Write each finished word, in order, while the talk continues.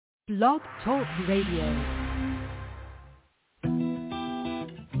Blog Talk Radio.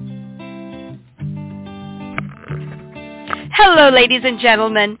 Hello, ladies and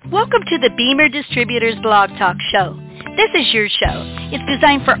gentlemen. Welcome to the BEMER Distributors Blog Talk Show. This is your show. It's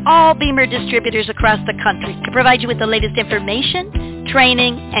designed for all BEMER distributors across the country to provide you with the latest information,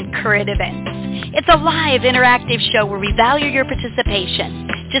 training, and current events. It's a live, interactive show where we value your participation.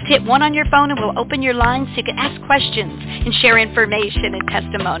 Just hit 1 on your phone and we'll open your lines so you can ask questions and share information and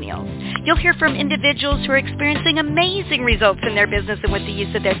testimonials. You'll hear from individuals who are experiencing amazing results in their business and with the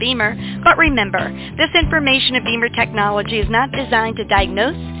use of their BEMER. But remember, this information of BEMER technology is not designed to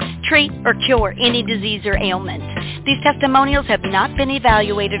diagnose, treat, or cure any disease or ailment. These testimonials have not been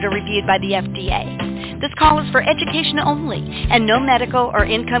evaluated or reviewed by the FDA. This call is for education only, and no medical or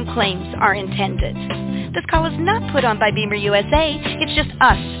income claims are intended. This call is not put on by BEMER USA. It's just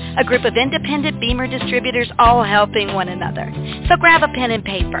us, a group of independent BEMER distributors all helping one another. So grab a pen and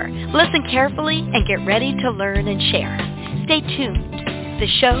paper, listen carefully, and get ready to learn and share. Stay tuned. The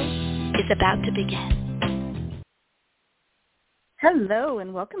show is about to begin. Hello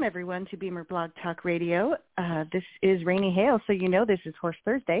and welcome everyone to BEMER Blog Talk Radio. This is Raini Hale, so you know this is Horse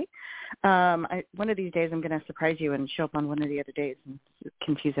Thursday. One of these days I'm going to surprise you and show up on one of the other days and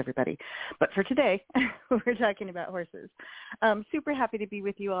confuse everybody. But for today, we're talking about horses. Super happy to be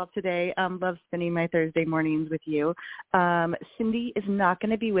with you all today. Love spending my Thursday mornings with you. Cindy is not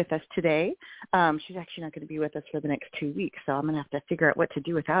going to be with us today. She's actually not going to be with us for the next 2 weeks, so I'm going to have to figure out what to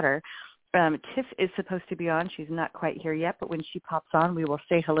do without her. Tiff is supposed to be on. She's not quite here yet, but when she pops on, we will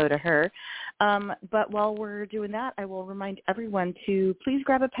say hello to her. But while we're doing that, I will remind everyone to please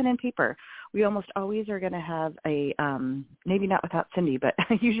grab a pen and paper. We almost always are going to have a, maybe not without Cindy, but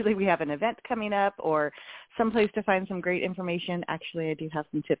usually we have an event coming up or someplace to find some great information. Actually, I do have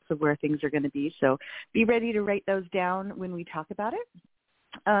some tips of where things are going to be, so be ready to write those down when we talk about it.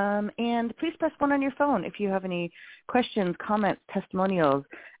 And please press 1 on your phone if you have any questions, comments, testimonials.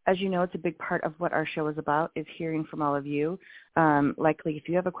 As you know, it's a big part of what our show is about, is hearing from all of you. Likely, if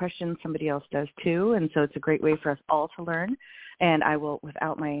you have a question, somebody else does too, and so it's a great way for us all to learn. And I will,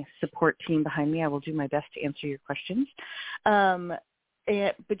 without my support team behind me, I will do my best to answer your questions.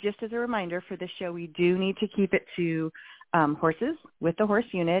 But just as a reminder, for this show, we do need to keep it to horses with the horse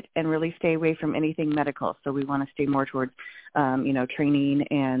unit and really stay away from anything medical. So we want to stay more towards, training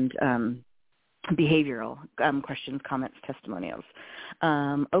and behavioral questions, comments, testimonials.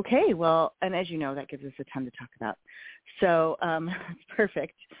 Okay, well, and as you know, that gives us a ton to talk about. So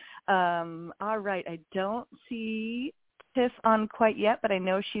perfect. All right, I don't see Tiff on quite yet, but I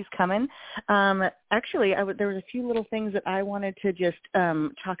know she's coming. Actually, there was a few little things that I wanted to just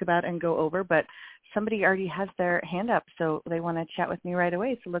talk about and go over, but somebody already has their hand up, so they want to chat with me right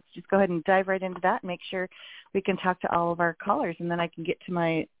away. So let's just go ahead and dive right into that and make sure we can talk to all of our callers, and then I can get to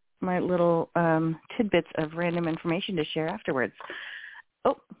my little tidbits of random information to share afterwards.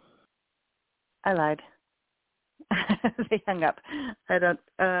 Oh, I lied. They hung up.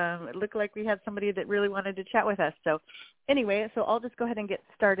 It looked like we had somebody that really wanted to chat with us. So anyway, so I'll just go ahead and get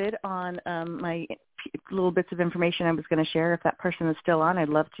started on my little bits of information I was going to share. If that person is still on, I'd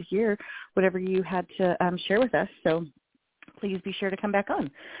love to hear whatever you had to share with us. So please be sure to come back on.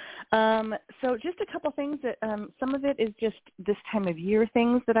 So just a couple things that some of it is just this time of year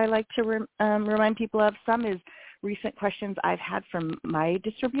things that I like to remind people of. Some is recent questions I've had from my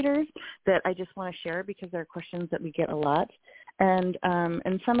distributors that I just want to share because they're questions that we get a lot. And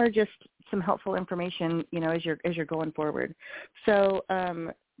some are just some helpful information, as you're going forward. So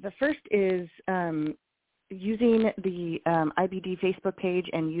the first is using the IBD Facebook page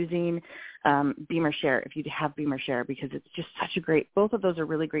and using BEMER Share if you have BEMER Share, because it's just such a great, both of those are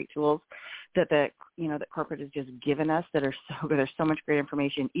really great tools that that corporate has just given us that are so good. There's so much great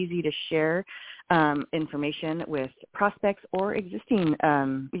information, easy to share information with prospects or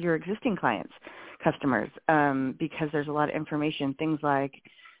your existing clients, customers, because there's a lot of information, things like,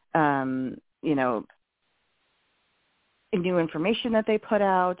 new information that they put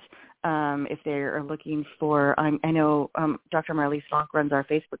out. If they are looking for, I know Dr. Marlise Fonk runs our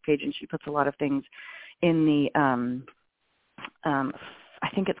Facebook page, and she puts a lot of things in the, I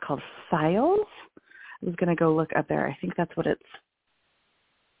think it's called Files. I was going to go look up there. I think that's what it's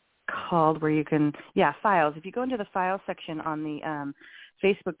called, where you can, Files. If you go into the Files section on the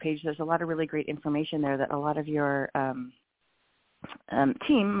Facebook page, there's a lot of really great information there that a lot of your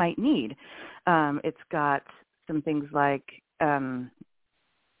team might need. It's got some things like the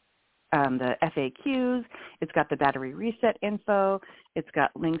FAQs, it's got the battery reset info, it's got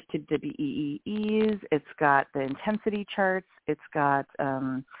links to WEEs, it's got the intensity charts, it's got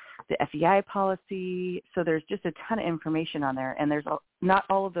the FEI policy. So there's just a ton of information on there, and there's not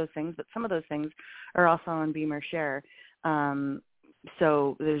all of those things, but some of those things are also on BEMER Share.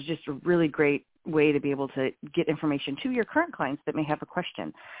 So there's just a really great way to be able to get information to your current clients that may have a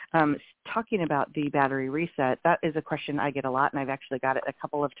question. Talking about the battery reset, that is a question I get a lot, and I've actually got it a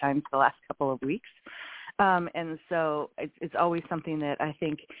couple of times the last couple of weeks. And so it's always something that I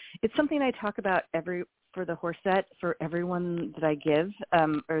think it's something I talk about for the horse set for everyone that I give,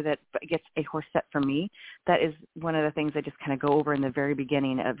 or that gets a horse set from me. That is one of the things I just kind of go over in the very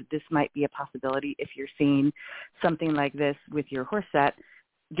beginning of this might be a possibility if you're seeing something like this with your horse set.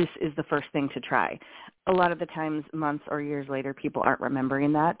 This is the first thing to try. A lot of the times, months or years later, people aren't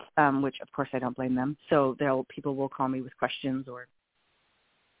remembering that, which of course I don't blame them. So people will call me with questions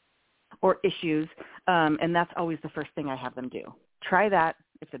or issues, and that's always the first thing I have them do. Try that.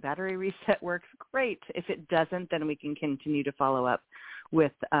 If the battery reset works, great. If it doesn't, then we can continue to follow up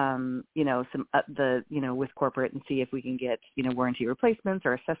with, with corporate and see if we can get, warranty replacements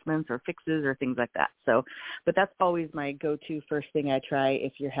or assessments or fixes or things like that. So, but that's always my go-to first thing I try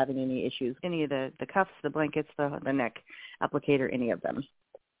if you're having any issues, any of the cuffs, the blankets, the neck applicator, any of them.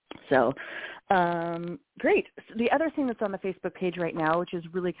 So, great. So the other thing that's on the Facebook page right now, which is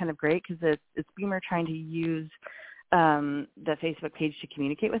really kind of great because it's BEMER trying to use the Facebook page to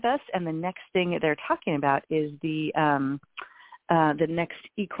communicate with us. And the next thing they're talking about is the next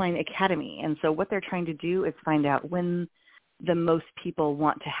Equine Academy. And so what they're trying to do is find out when the most people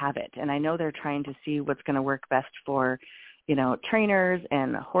want to have it. And I know they're trying to see what's going to work best for, trainers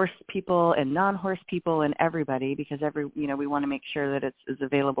and horse people and non-horse people and everybody, because we want to make sure that it's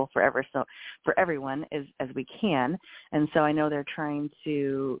available for everyone as we can. And so I know they're trying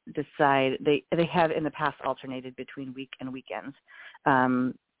to decide, they have in the past alternated between week and weekends,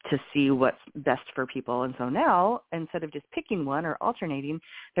 to see what's best for people. And so now, instead of just picking one or alternating,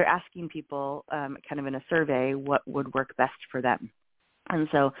 they're asking people kind of in a survey what would work best for them. And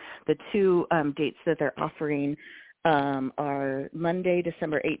so the two dates that they're offering are Monday,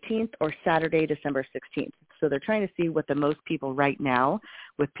 December 18th or Saturday, December 16th. So they're trying to see what the most people right now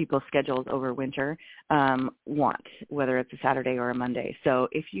with people's schedules over winter want, whether it's a Saturday or a Monday. So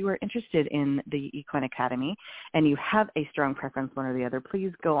if you are interested in the Equine Academy and you have a strong preference one or the other,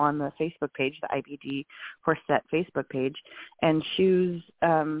 please go on the Facebook page, the IBD Horse Set Facebook page, and choose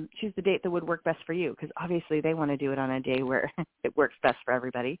the date that would work best for you, because obviously they want to do it on a day where it works best for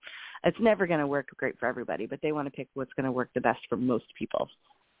everybody. It's never going to work great for everybody, but they want to pick what's going to work the best for most people.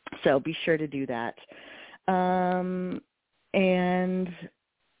 So be sure to do that. And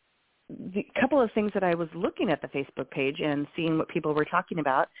the couple of things that I was looking at the Facebook page and seeing what people were talking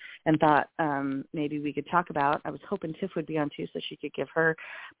about and thought maybe we could talk about. I was hoping Tiff would be on too so she could give her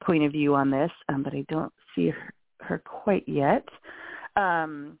point of view on this, but I don't see her quite yet.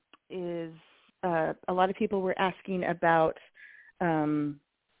 Is a lot of people were asking about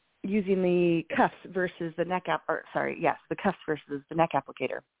using the cuffs versus the neck the cuffs versus the neck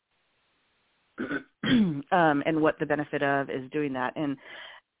applicator. And what the benefit of is doing that. And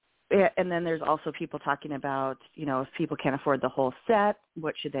then there's also people talking about, if people can't afford the whole set,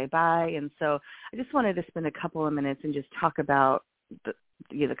 what should they buy? And so I just wanted to spend a couple of minutes and just talk about the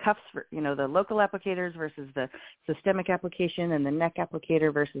cuffs for, the local applicators versus the systemic application, and the neck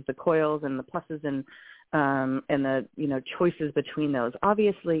applicator versus the coils, and the pluses and the, choices between those.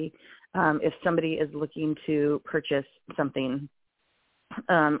 Obviously, if somebody is looking to purchase something,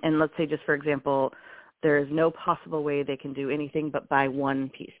 and let's say just for example, there is no possible way they can do anything but buy one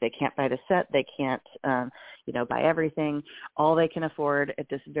piece. They can't buy the set. They can't, buy everything. All they can afford at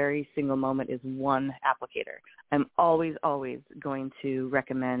this very single moment is one applicator. I'm always, always going to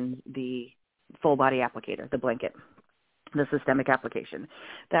recommend the full body applicator, the blanket, the systemic application.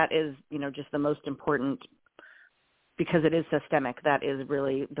 That is, just the most important, because it is systemic. That is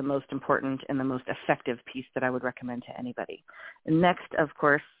really the most important and the most effective piece that I would recommend to anybody. Next, of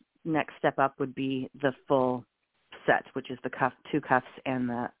course, next step up would be the full set, which is the two cuffs and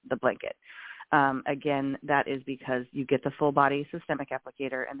the blanket. Again, that is because you get the full body systemic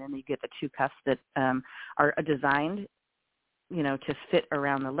applicator, and then you get the two cuffs that are designed, to fit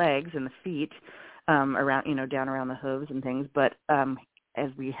around the legs and the feet, around, down around the hooves and things. But as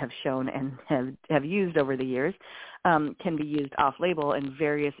we have shown and have used over the years, can be used off-label in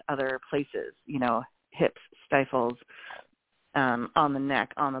various other places, hips, stifles, on the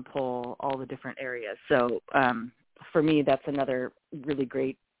neck, on the pole, all the different areas. So for me, that's another really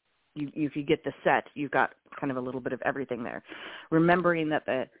great, if you get the set, you've got kind of a little bit of everything there. Remembering that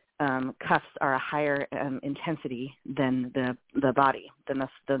the cuffs are a higher intensity than the body, than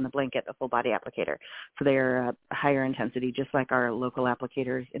the blanket, the full body applicator. So they are a higher intensity, just like our local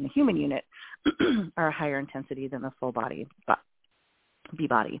applicators in the human unit are a higher intensity than the full body,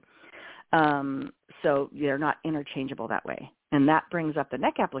 B-body. So they're not interchangeable that way. And that brings up the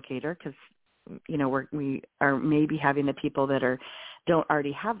neck applicator because, we are maybe having the people that don't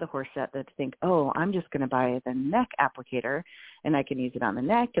already have the horse set that think, oh, I'm just going to buy the neck applicator and I can use it on the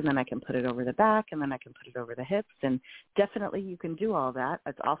neck and then I can put it over the back and then I can put it over the hips. And definitely you can do all that.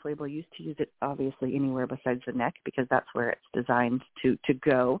 It's off-label use to use it obviously anywhere besides the neck because that's where it's designed to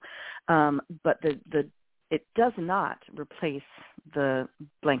go. But it does not replace the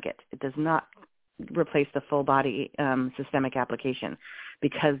blanket. It does not replace the full body systemic application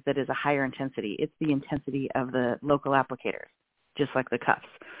because that is a higher intensity. It's the intensity of the local applicators, just like the cuffs.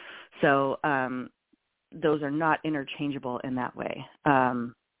 So those are not interchangeable in that way.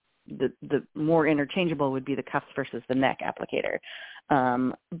 The more interchangeable would be the cuffs versus the neck applicator.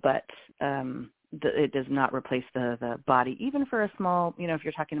 But it does not replace the body, even for a small, if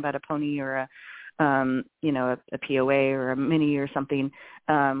you're talking about a pony or a POA or a mini or something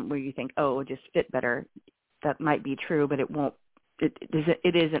where you think, oh, it would just fit better. That might be true, but it won't.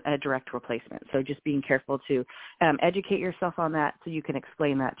 It isn't a direct replacement. So just being careful to educate yourself on that so you can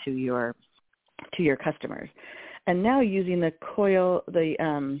explain that to your customers. And now using the coil, the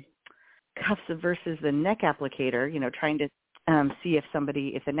cuffs versus the neck applicator, trying to see if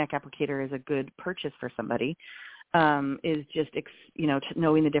the neck applicator is a good purchase for somebody. Is just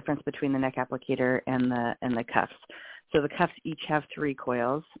knowing the difference between the neck applicator and the cuffs. So the cuffs each have 3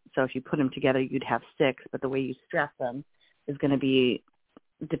 coils. So if you put them together, you'd have 6. But the way you strap them is going to be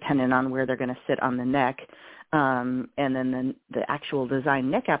dependent on where they're going to sit on the neck. And then the actual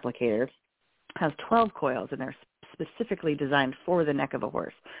design neck applicator has 12 coils, and they're specifically designed for the neck of a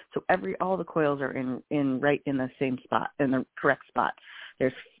horse. So all the coils are in right in the same spot, in the correct spot.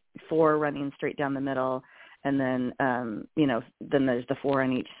 There's 4 running straight down the middle. And then, then there's the 4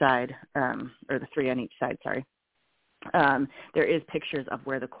 on each side, or the 3 on each side, sorry. There is pictures of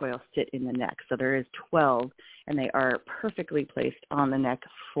where the coils sit in the neck. So there is 12, and they are perfectly placed on the neck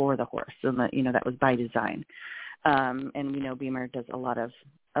for the horse. So, that was by design. And we know BEMER does a lot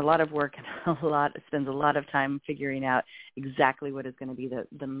of work and spends a lot of time figuring out exactly what is going to be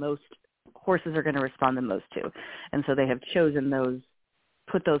the most horses are going to respond the most to. And so they have chosen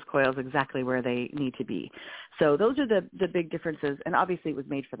put those coils exactly where they need to be. So those are the big differences. And obviously it was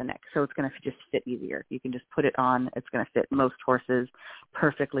made for the neck, so it's going to just fit easier. You can just put it on. It's going to fit most horses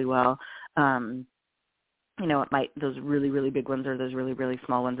perfectly well. It might, those really, really big ones or those really, really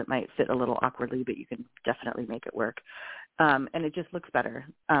small ones, it might fit a little awkwardly, but you can definitely make it work. And it just looks better.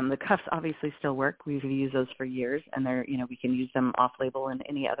 The cuffs obviously still work. We've used those for years, and they're, we can use them off-label in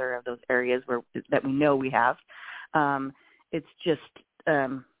any other of those areas that we know we have. It's just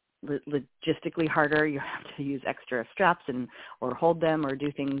logistically harder. You have to use extra straps or hold them or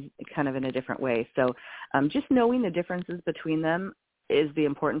do things kind of in a different way. So just knowing the differences between them is the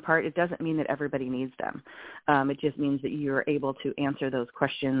important part. It doesn't mean that everybody needs them. It just means that you're able to answer those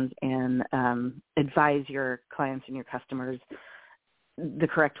questions and advise your clients and your customers the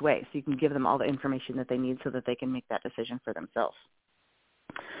correct way. So you can give them all the information that they need so that they can make that decision for themselves.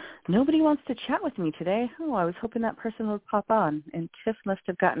 Nobody wants to chat with me today. Oh, I was hoping that person would pop on, and Tiff must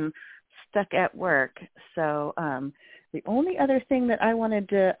have gotten stuck at work. So the only other thing that I wanted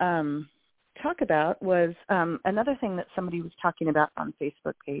to talk about was another thing that somebody was talking about on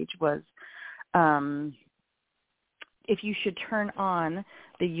Facebook page was if you should turn on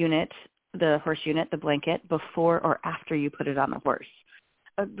the unit, the horse unit, the blanket, before or after you put it on the horse.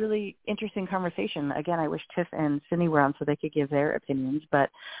 A really interesting conversation. Again, I wish Tiff and Cindy were on so they could give their opinions. But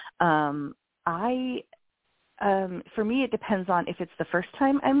for me, it depends on if it's the first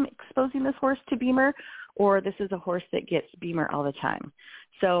time I'm exposing this horse to BEMER or this is a horse that gets BEMER all the time.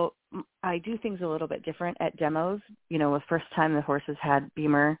 So I do things a little bit different at demos. The first time the horse has had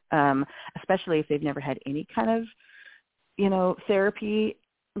BEMER, especially if they've never had any kind of, therapy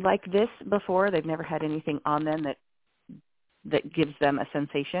like this before. They've never had anything on them that gives them a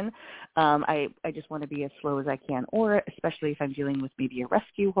sensation. I just want to be as slow as I can, or especially if I'm dealing with maybe a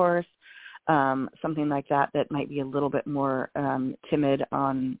rescue horse, something like that might be a little bit more timid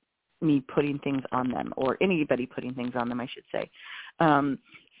on me putting things on them, or anybody putting things on them, I should say.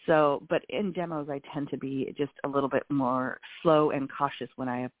 But in demos, I tend to be just a little bit more slow and cautious when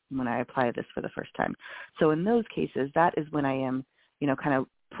I apply this for the first time. So in those cases, that is when I am, kind of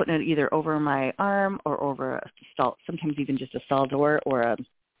putting it either over my arm or over a stall, sometimes even just a stall door or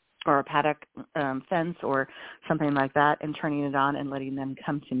or a paddock fence or something like that, and turning it on and letting them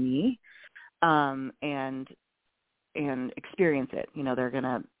come to me and experience it. You know, they're going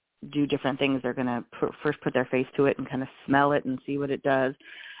to do different things. They're going to first put their face to it and kind of smell it and see what it does.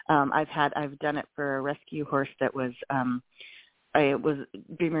 I've done it for a rescue horse that was I was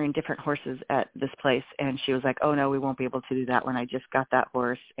BEMERing different horses at this place, and she was like, "Oh no, we won't be able to do that one. I just got that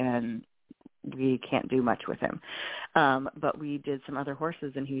horse, and we can't do much with him." But we did some other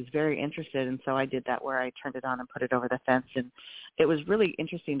horses, and he was very interested, and so I did that where I turned it on and put it over the fence, and it was really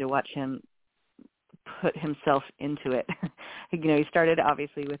interesting to watch him put himself into it. You know, he started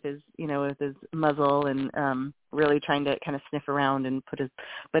obviously with his muzzle and really trying to kind of sniff around and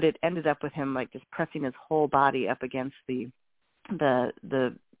but it ended up with him like just pressing his whole body up against the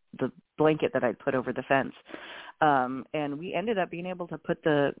blanket that I'd put over the fence. And we ended up being able to put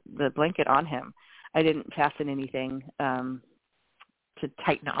the blanket on him. I didn't fasten anything to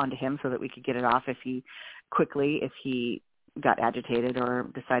tighten it onto him so that we could get it off if he got agitated or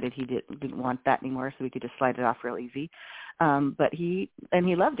decided he didn't want that anymore, so we could just slide it off real easy. But he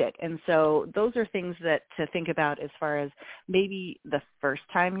loved it. And so those are things that to think about as far as maybe the first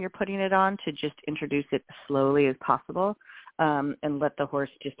time you're putting it on, to just introduce it as slowly as possible and let the horse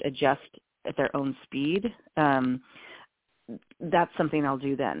just adjust at their own speed. That's something I'll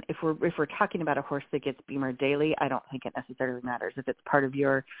do then. If we're talking about a horse that gets BEMER daily, I don't think it necessarily matters. If it's part of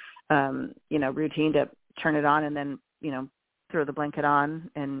your routine to turn it on and then throw the blanket on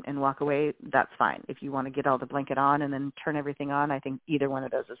and walk away, that's fine. If you want to get all the blanket on and then turn everything on, I think either one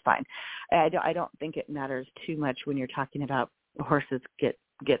of those is fine. I don't think it matters too much when you're talking about horses gets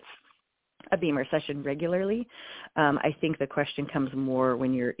a BEMER session regularly. I think the question comes more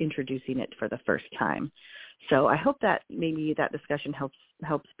when you're introducing it for the first time. So I hope that maybe that discussion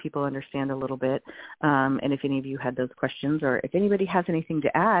helps people understand a little bit. And if any of you had those questions, or if anybody has anything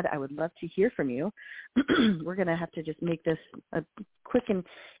to add, I would love to hear from you. We're going to have to just make this a quick and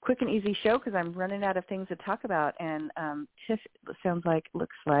easy show because I'm running out of things to talk about. And Tiff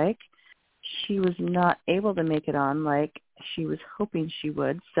looks like she was not able to make it on like she was hoping she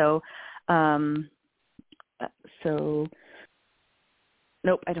would. So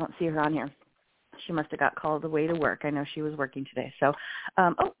nope, I don't see her on here. She must have got called away to work. I know she was working today. So,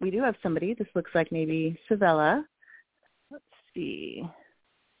 we do have somebody. This looks like maybe Savella. Let's see.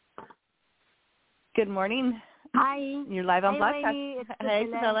 Good morning. Hi. You're live on Blog Talk. Hey,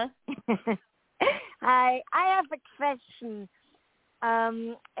 Savella. Hi. I have a question.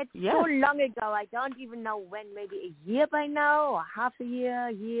 It's so long ago. I don't even know when, maybe a year by now, or half a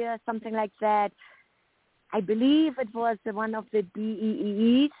year, something like that. I believe it was one of the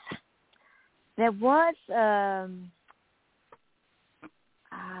BEEs. There was a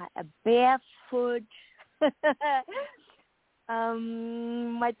barefoot.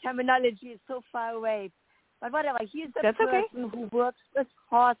 My terminology is so far away. But whatever, he's a person who works with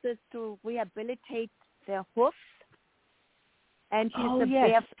horses to rehabilitate their hoofs. And he's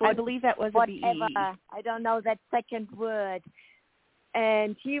barefoot. I believe that was whatever. a BE. I don't know that second word.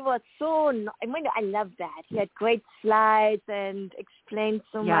 And he was I love that. He had great slides and explained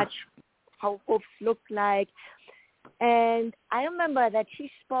so much how hoofs look like. And I remember that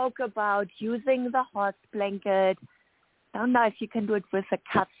he spoke about using the horse blanket. I don't know if you can do it with the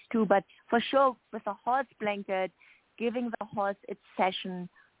cuffs too, but for sure with a horse blanket, giving the horse its session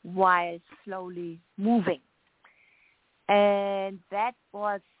while slowly moving. And that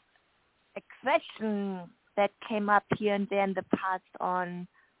was a question that came up here and there in the past on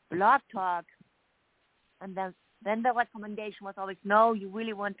Blog Talk. And then the recommendation was always, no, you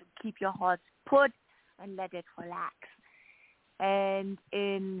really want to keep your horse put and let it relax. And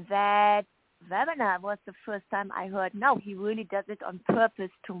in that webinar was the first time I heard, no, he really does it on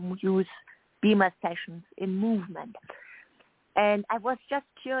purpose to use BEMER sessions in movement. And I was just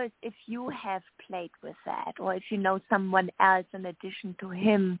curious if you have played with that, or if you know someone else in addition to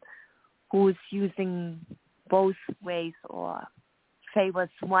him who's using both ways or favors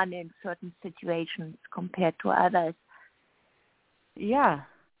one in certain situations compared to others. Yeah,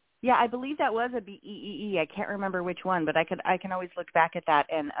 I believe that was a BEEE. I can't remember which one, but I can always look back at that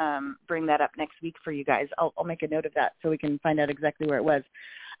and bring that up next week for you guys. I'll make a note of that so we can find out exactly where it was.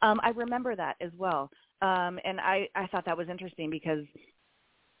 I remember that as well, and I thought that was interesting because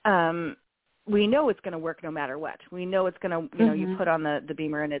we know it's going to work no matter what. We know it's going to, you put on the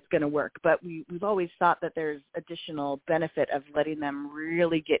BEMER and it's going to work. But we've always thought that there's additional benefit of letting them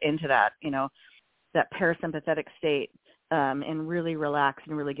really get into that, that parasympathetic state and really relax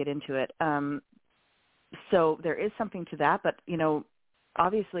and really get into it. So there is something to that. But,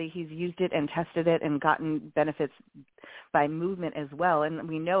 obviously he's used it and tested it and gotten benefits by movement as well. And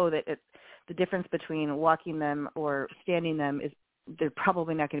we know that the difference between walking them or standing them is there's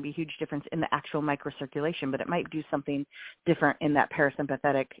probably not going to be a huge difference in the actual microcirculation, but it might do something different in that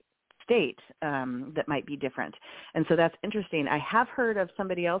parasympathetic state that might be different. And so that's interesting. I have heard of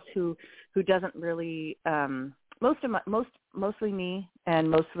somebody else who doesn't really mostly me and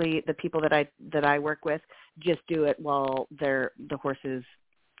mostly the people that I work with just do it while the horse is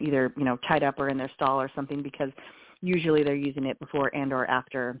either, tied up or in their stall or something, because usually they're using it before and or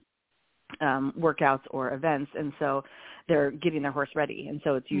after workouts or events, and so they're getting their horse ready, and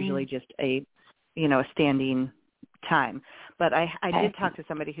so it's usually just a standing time. But I did talk to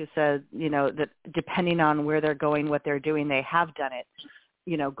somebody who said that depending on where they're going, what they're doing, they have done it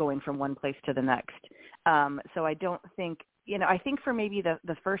going from one place to the next. So I don't think I think for maybe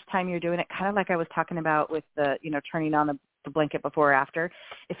the first time you're doing it, kind of like I was talking about with the turning on the blanket before or after,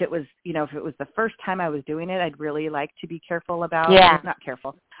 if it was the first time I was doing it, I'd really like to be careful about not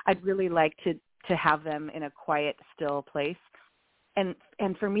careful. I'd really like to have them in a quiet, still place. And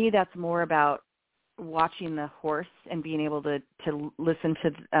for me, that's more about watching the horse and being able to listen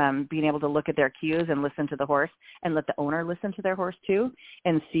to, being able to look at their cues and listen to the horse, and let the owner listen to their horse too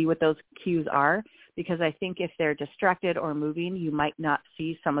and see what those cues are. Because I think if they're distracted or moving, you might not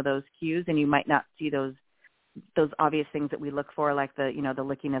see some of those cues, and you might not see those obvious things that we look for, like the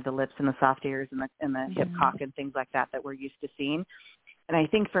licking of the lips and the soft ears and the hip cock and things like that we're used to seeing. And I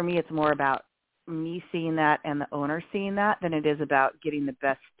think for me, it's more about me seeing that and the owner seeing that than it is about getting the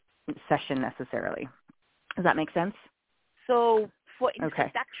best session necessarily. Does that make sense? So for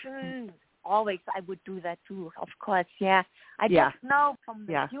introduction, always I would do that too, of course, yeah. I just know from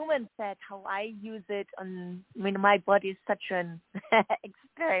the human set how I use it on, my body is such an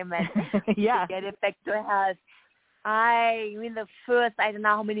experiment to get it back to health. The first, I don't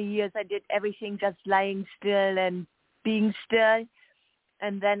know how many years I did everything just lying still and being still.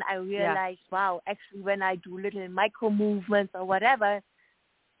 And then I realized, wow, actually when I do little micro movements or whatever,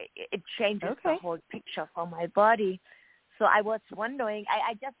 it changes the whole picture for my body. So I was wondering,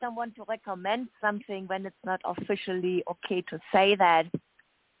 I just don't want to recommend something when it's not officially okay to say that.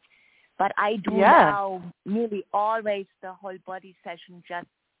 But I do now nearly always the whole body session, just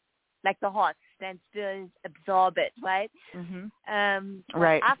like the horse, stand still, absorb it, right? Mm-hmm.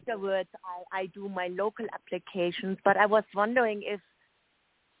 Right. Afterwards, I do my local applications. But I was wondering if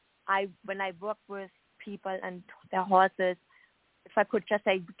when I work with people and their horses, if I could just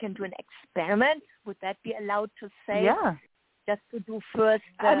say we can do an experiment, would that be allowed to say? Yeah. Just to do first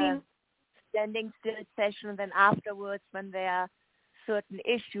the standing still session, and then afterwards, when there are certain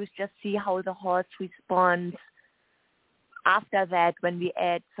issues, just see how the horse responds after that when we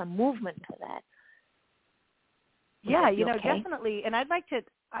add some movement to that. Definitely. And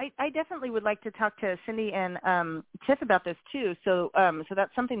I definitely would like to talk to Cindy and Tiff about this too. So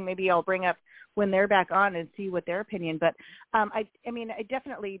that's something maybe I'll bring up when they're back on and see what their opinion. But I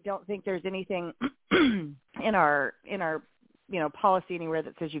definitely don't think there's anything in our policy anywhere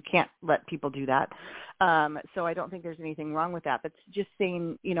that says you can't let people do that. So I don't think there's anything wrong with that. But just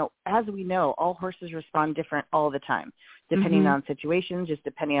saying, as we know, all horses respond different all the time, depending on situations, just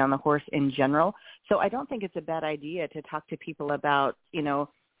depending on the horse in general. So I don't think it's a bad idea to talk to people about,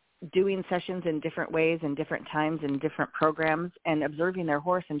 doing sessions in different ways and different times and different programs, and observing their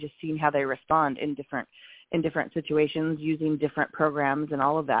horse and just seeing how they respond in different situations, using different programs and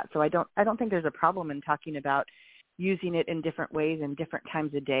all of that. So I don't think there's a problem in talking about using it in different ways and different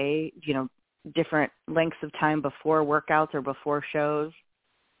times a day, different lengths of time before workouts or before shows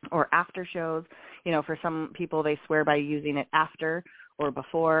or after shows. For some people, they swear by using it after or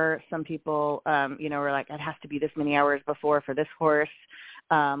before. Some people, are like, it has to be this many hours before for this horse.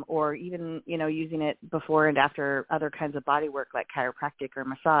 Or even, using it before and after other kinds of body work like chiropractic or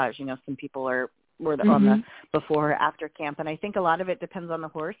massage. Some people were on the before or after camp. And I think a lot of it depends on the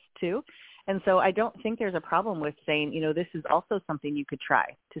horse too. And so I don't think there's a problem with saying, this is also something you could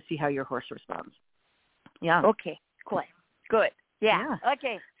try to see how your horse responds. Yeah. Okay, cool. Good. Yeah.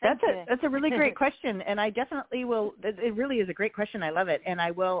 Okay. That's a really great question, and I definitely will. It really is a great question. I love it, and I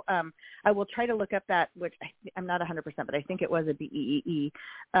will try to look up that, which I'm not 100%, but I think it was a BEEE,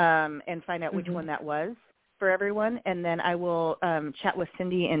 and find out which one that was for everyone, and then I will chat with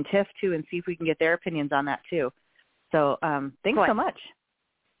Cindy and Tiff too, and see if we can get their opinions on that too. So thanks so much.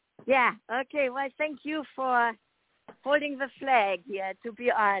 Yeah. Okay. Well, thank you for holding the flag here to be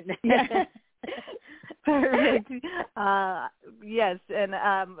on. Yeah. Perfect. Yes, and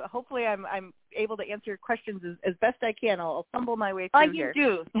hopefully I'm able to answer your questions as best I can. I'll fumble my way through here. Oh,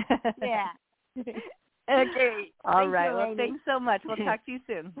 you do. Yeah. Okay. All right. You, well, Raini. thanks so much. We'll talk to you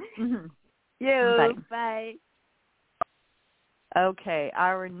soon. You. Bye. Bye. Okay.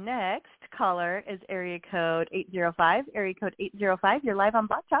 Our next caller is area code 805. Area code 805. You're live on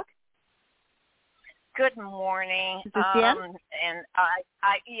Blog Talk. Good morning. Is this Jan? And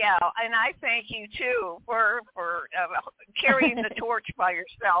I thank you too for carrying the torch by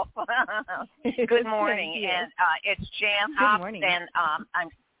yourself. Good morning, and it's Jan Good Hobbs, morning. and I'm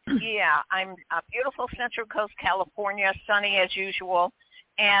beautiful Central Coast, California, sunny as usual,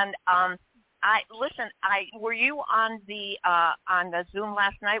 and were you on the Zoom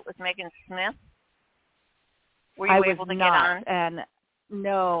last night with Megan Smith? Were you able to get on? And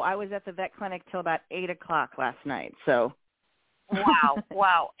no, I was at the vet clinic till about 8 o'clock last night. So,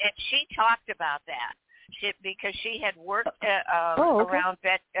 wow! And she talked about that because she had worked around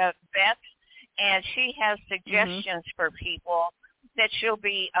vets, and she has suggestions for people that she'll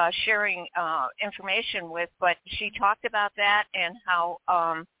be sharing information with. But she talked about that and how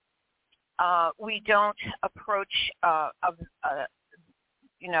we don't approach a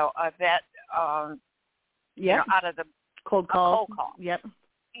vet, out of the cold call. Yep.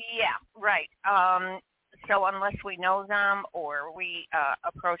 Yeah, right. So unless we know them or we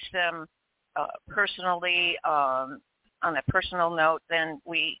approach them personally on a personal note, then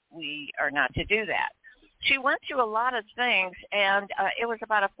we are not to do that. She went through a lot of things, and it was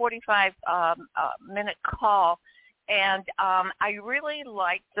about a 45-minute call, and I really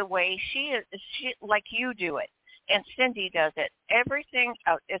liked the way she like you do it, and Cindy does it. Everything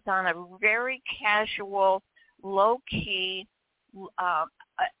is on a very casual, low-key,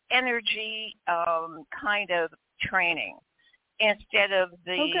 energy kind of training instead of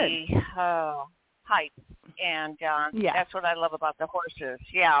the hype. And that's what I love about the horses.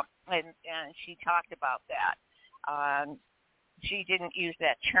 Yeah, and she talked about that. She didn't use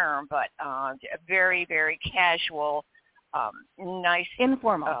that term, but very, very casual, nice.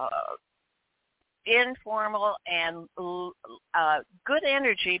 Informal and good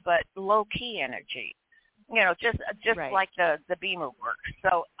energy, but low-key energy. Just right. like the BEMER works.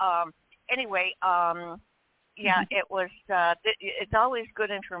 So anyway, it was. It's always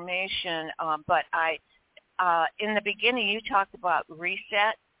good information. But in the beginning, you talked about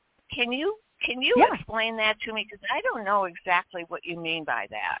reset. Can you explain that to me? Because I don't know exactly what you mean by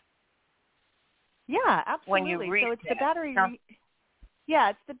that. Yeah, absolutely. When you reset. So it's the battery.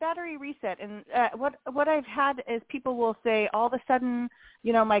 It's the battery reset. And what I've had is people will say all of a sudden,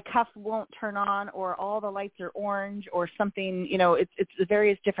 my cuff won't turn on, or all the lights are orange, or something. It's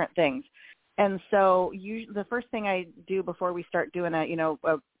various different things. And so the first thing I do before we start doing a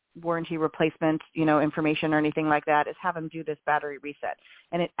warranty replacement, information or anything like that, is have them do this battery reset.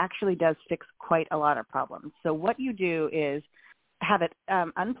 And it actually does fix quite a lot of problems. So what you do is have it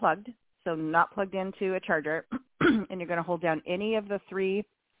unplugged, so not plugged into a charger, and you're going to hold down any of the 3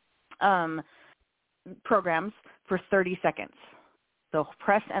 programs for 30 seconds. So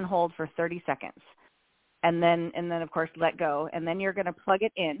press and hold for 30 seconds. And then of course, let go. And then you're going to plug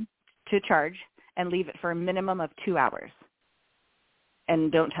it in to charge and leave it for a minimum of 2 hours.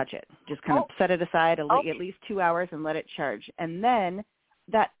 And don't touch it. Just kind of set it aside at least 2 hours and let it charge. And then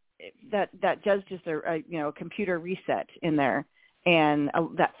that does just a computer reset in there. And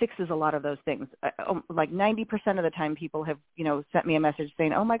that fixes a lot of those things. Like 90% of the time, people have, sent me a message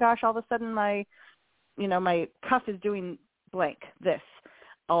saying, "Oh my gosh, all of a sudden my cuff is doing blank. This."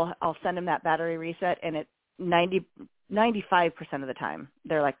 I'll send them that battery reset, and it 95% of the time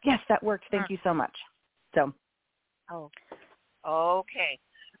they're like, "Yes, that worked. Thank you so much." So. Oh. Okay.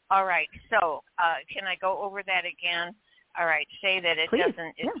 All right. So can I go over that again? All right. Say that it Please.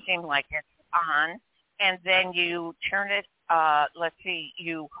 doesn't. It seems like it's on, and then you turn it. Let's see,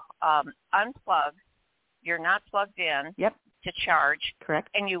 you unplug, you're not plugged in to charge. Correct.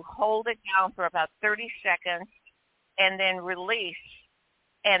 And you hold it down for about 30 seconds and then release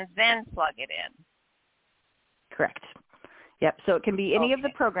and then plug it in. Correct. Yep. So it can be any of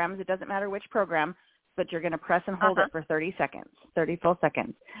the programs. It doesn't matter which program, but you're going to press and hold it for 30 seconds, 30 full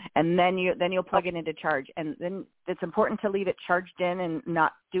seconds. And then you'll plug it into charge. And then it's important to leave it charged in and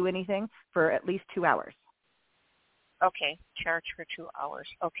not do anything for at least 2 hours. Okay, charge for 2 hours.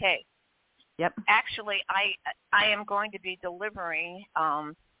 Okay. Yep. Actually, I am going to be delivering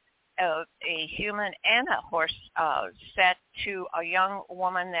a human and a horse set to a young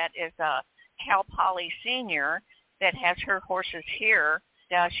woman that is a Cal Poly senior that has her horses here.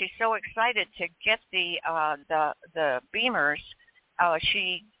 She's so excited to get the BEMERs.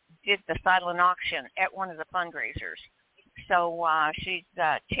 She did the silent auction at one of the fundraisers. So she's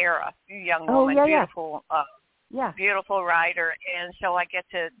Tara, young woman, beautiful. Beautiful rider, and so I get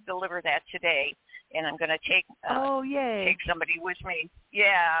to deliver that today. and I'm going to take yay. take somebody with me.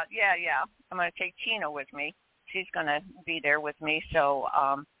 Yeah. I'm going to take Tina with me. She's going to be there with me. So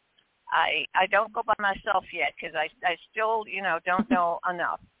I don't go by myself yet because I still, don't know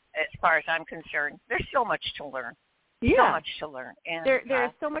enough as far as I'm concerned. There's so much to learn. Yeah. So much to learn. And there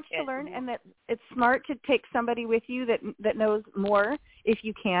is so much to learn, and that it's smart to take somebody with you that knows more if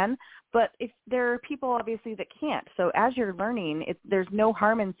you can. But if there are people obviously that can't, so as you're learning, there's no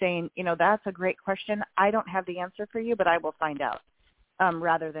harm in saying, that's a great question. I don't have the answer for you, but I will find out.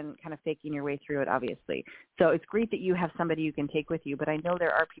 Rather than kind of faking your way through it, obviously. So it's great that you have somebody you can take with you, but I know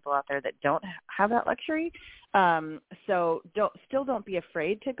there are people out there that don't have that luxury. So don't be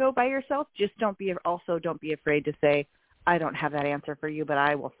afraid to go by yourself. Just don't be afraid to say, I don't have that answer for you, but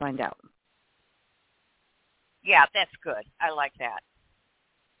I will find out. Yeah, that's good. I like that.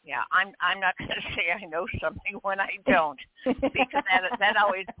 Yeah, I'm not going to say I know something when I don't, because that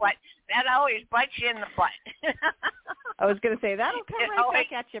always bites you in the butt. I was going to say that'll come right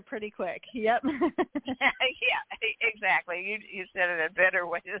back at you pretty quick. Yep. Yeah, exactly. You said it a better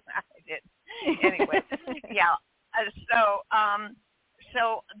way than I did. Anyway, yeah.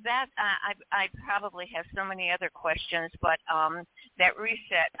 So that I probably have so many other questions, but that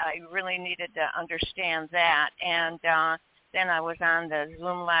reset, I really needed to understand that. And then I was on the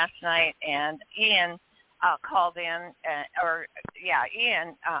Zoom last night, and Ian called in,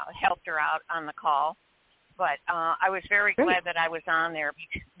 Ian helped her out on the call. But I was very glad that I was on there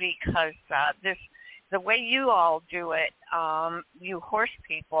because the way you all do it, you horse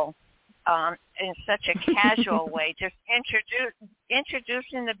people, in such a casual way, just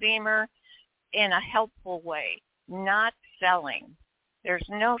introducing the BEMER in a helpful way, not selling. There's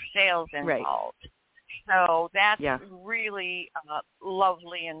no sales involved. Right. So that's really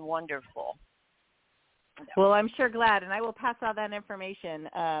lovely and wonderful. Well, I'm sure glad, and I will pass on that information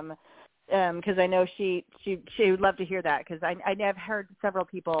because I know she would love to hear that, because I have heard several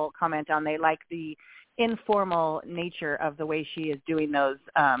people comment on they like the informal nature of the way she is doing those,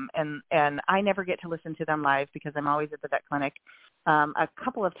 and I never get to listen to them live because I'm always at the vet clinic. A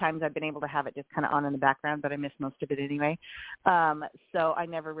couple of times I've been able to have it just kind of on in the background, but I miss most of it anyway. So I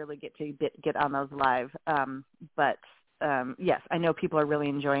never really get to get on those live. But yes, I know people are really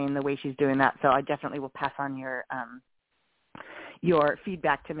enjoying the way she's doing that. So I definitely will pass on your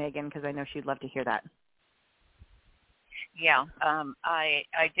feedback to Megan, because I know she'd love to hear that. Yeah, I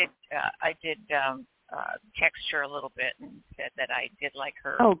did text her a little bit and said that I did like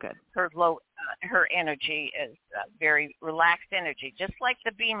her. Oh, good. Her energy is very relaxed energy, just like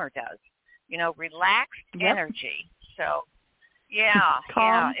the BEMER does. Relaxed energy. So,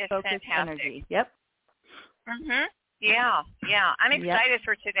 calm, it's focused fantastic. Energy. Yep. Mhm. Yeah. I'm excited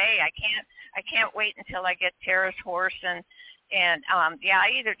for today. I can't wait until I get Tara's horse and I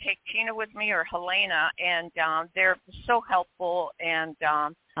either take Tina with me or Helena, and they're so helpful. And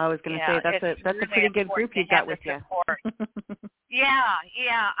I was going to say that's a pretty good group you've got with you.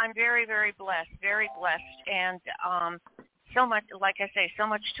 Yeah. I'm very, very blessed, and so much. Like I say, so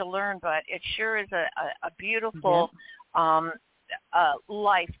much to learn. But it sure is a beautiful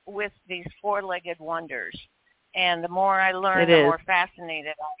life with these four-legged wonders. And the more I learn, the more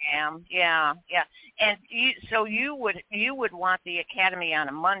fascinated I am. Yeah. And you would want the academy on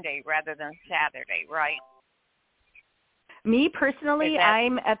a Monday rather than Saturday, right? Me personally,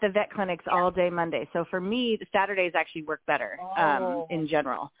 I'm at the vet clinics all day Monday. So for me, the Saturdays actually work better in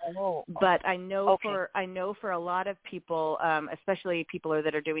general. But I know for a lot of people, especially people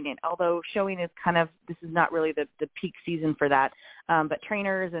that are doing it, although showing is this is not really the peak season for that. But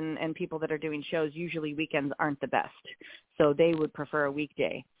trainers and people that are doing shows, usually weekends aren't the best. So they would prefer a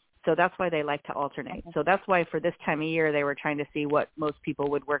weekday. So that's why they like to alternate. So that's why for this time of year they were trying to see what most people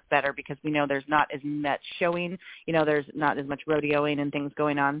would work better, because we know there's not as much showing, there's not as much rodeoing and things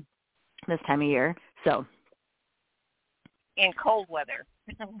going on this time of year. So in cold weather.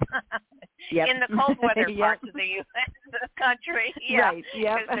 Yep. In the cold weather parts of the country. Yeah. Right.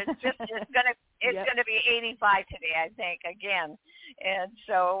 Yep. It's gonna be 85 today, I think, again. And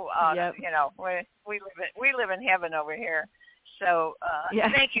so we live in heaven over here. So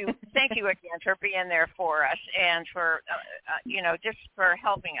thank you again for being there for us and for just for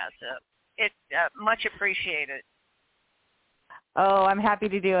helping us. It's much appreciated. Oh, I'm happy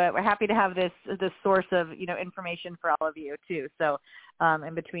to do it. We're happy to have this source of information for all of you too. So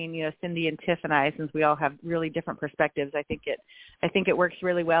in between Cindy and Tiff and I, since we all have really different perspectives, I think it works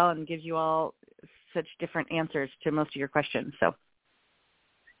really well and gives you all such different answers to most of your questions. So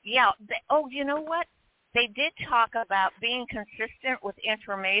yeah. You know what? They did talk about being consistent with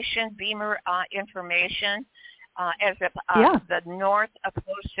information, BEMER information, as the north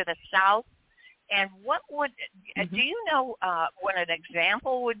opposed to the south. And what would, do you know what an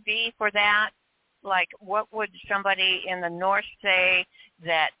example would be for that? Like, what would somebody in the North say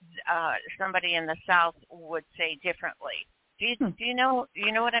that somebody in the South would say differently? Do you know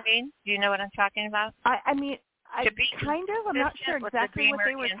what I mean? Do you know what I'm talking about? I mean, kind of. I'm not sure exactly what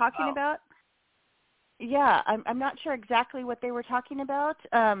they were talking about. Yeah, I'm not sure exactly what they were talking about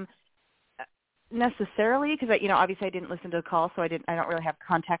necessarily, because obviously I didn't listen to the call, so I don't really have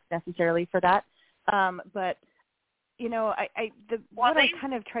context necessarily for that. But what I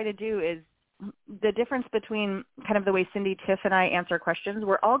kind of try to do is the difference between kind of the way Cindy, Tiff, and I answer questions.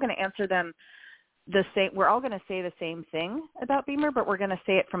 We're all going to answer them the same. We're all going to say the same thing about BEMER, but we're going to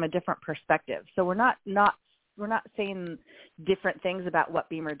say it from a different perspective. So we're not saying different things about what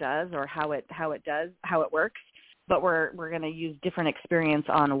BEMER does or how it works, but we're going to use different experience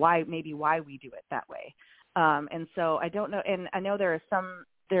on why we do it that way. And so I don't know, and I know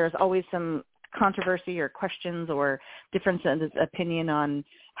there's always some controversy or questions or difference in opinion on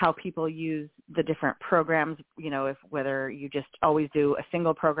how people use the different programs, whether you just always do a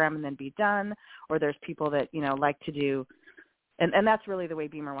single program and then be done, or there's people that, like to do, and that's really the way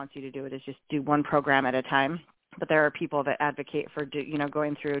BEMER wants you to do it, is just do one program at a time. But there are people that advocate for,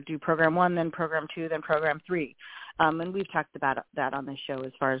 going through, do program 1, then program 2, then program 3. And we've talked about that on the show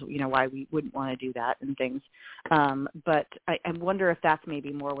as far as, why we wouldn't want to do that and things. But I wonder if that's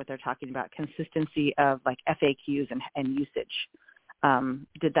maybe more what they're talking about, consistency of like FAQs and usage.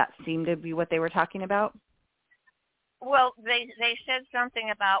 Did that seem to be what they were talking about? Well, they said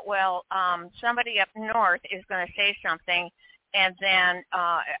something about, somebody up north is going to say something, and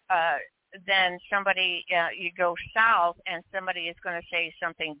then somebody, you go south, and somebody is going to say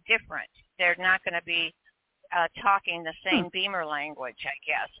something different. They're not going to be talking the same BEMER language, I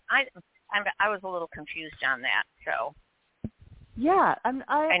guess. I was a little confused on that, so. Yeah, I'll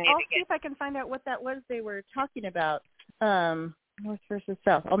see if I can find out what that was they were talking about. North versus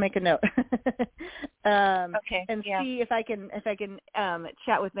South. I'll make a note. Okay. And see if I can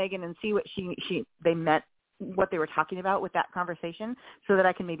chat with Megan and see what they meant, what they were talking about with that conversation, so that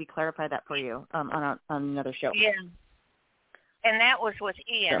I can maybe clarify that for you on another show. Yeah. And that was with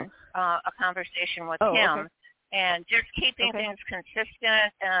Ian, a conversation with him. Okay. And just keeping things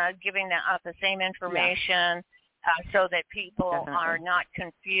consistent, giving out the same information so that people are not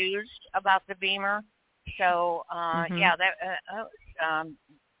confused about the BEMER. So, that was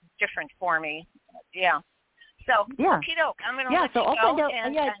different for me. Yeah. So, okey-doke. I'm going to let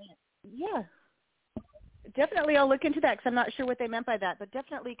you go. Definitely I'll look into that, because I'm not sure what they meant by that, but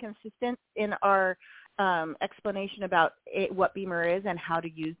definitely consistent in our explanation about what BEMER is and how to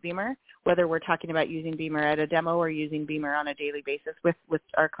use BEMER, whether we're talking about using BEMER at a demo or using BEMER on a daily basis with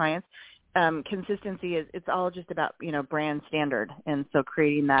our clients. Consistency it's all just about, brand standard. And so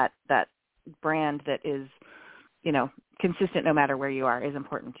creating that brand that is, consistent no matter where you are is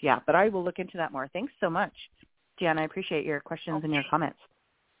important. Yeah, but I will look into that more. Thanks so much, Deanna. I appreciate your questions and your comments.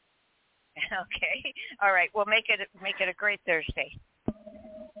 Okay. All right. Well, make it a great Thursday.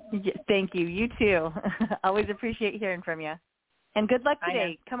 Yeah, thank you. You too. Always appreciate hearing from you. And good luck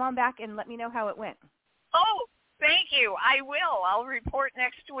today. Come on back and let me know how it went. Oh, thank you. I will. I'll report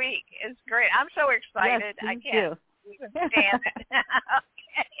next week. It's great. I'm so excited. Yes, I can't even stand it.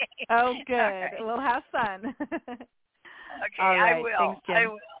 Okay. Oh, good. Right. We'll have fun. Okay. All right. I will. Thanks, Jen. I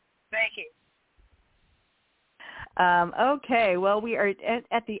will. Thank you. Okay, well, we are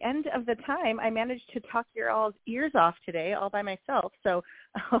at the end of the time. I managed to talk your all's ears off today all by myself, so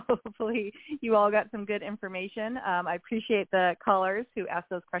hopefully you all got some good information. I appreciate the callers who asked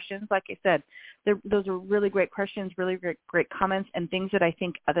those questions. Like I said, those are really great questions, really great comments, and things that I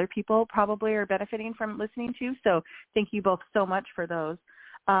think other people probably are benefiting from listening to, so thank you both so much for those.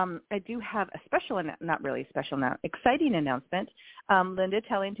 I do have a exciting announcement. Linda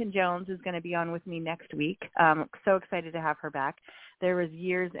Tellington-Jones is going to be on with me next week. So excited to have her back. There was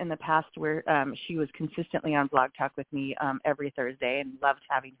years in the past where she was consistently on Blog Talk with me every Thursday, and loved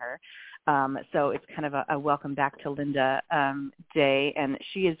having her. So it's kind of a welcome back to Linda day, and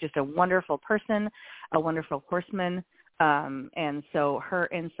she is just a wonderful person, a wonderful horseman. And so her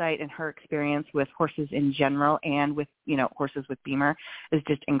insight and her experience with horses in general and with, horses with BEMER is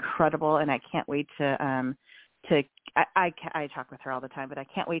just incredible. And I can't wait I talk with her all the time, but I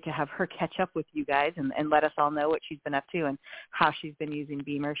can't wait to have her catch up with you guys and let us all know what she's been up to and how she's been using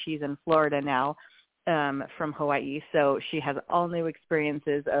BEMER. She's in Florida now from Hawaii, so she has all new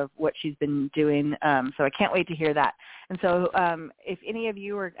experiences of what she's been doing. So I can't wait to hear that. And so if any of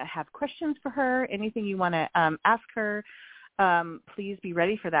you have questions for her, anything you want to ask her, please be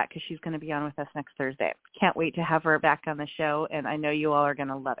ready for that, because she's going to be on with us next Thursday. Can't wait to have her back on the show, and I know you all are going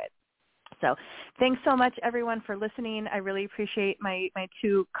to love it. So thanks so much, everyone, for listening. I really appreciate my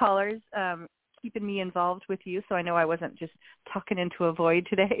two callers keeping me involved with you, so I know I wasn't just talking into a void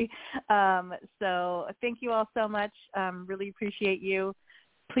today. So thank you all so much. Really appreciate you.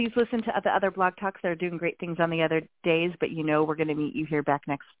 Please listen to the other blog talks that are doing great things on the other days, but we're going to meet you here back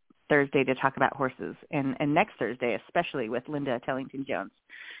next Thursday to talk about horses, and next Thursday especially with Linda Tellington-Jones.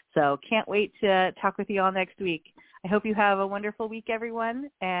 So can't wait to talk with you all next week. I hope you have a wonderful week, everyone,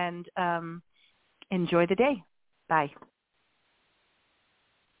 and enjoy the day. Bye.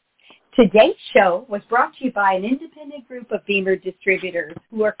 Today's show was brought to you by an independent group of BEMER distributors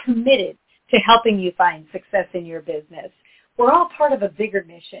who are committed to helping you find success in your business. We're all part of a bigger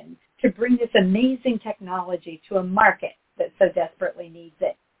mission to bring this amazing technology to a market that so desperately needs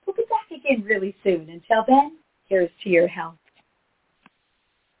it. We'll be back again really soon. Until then, here's to your health.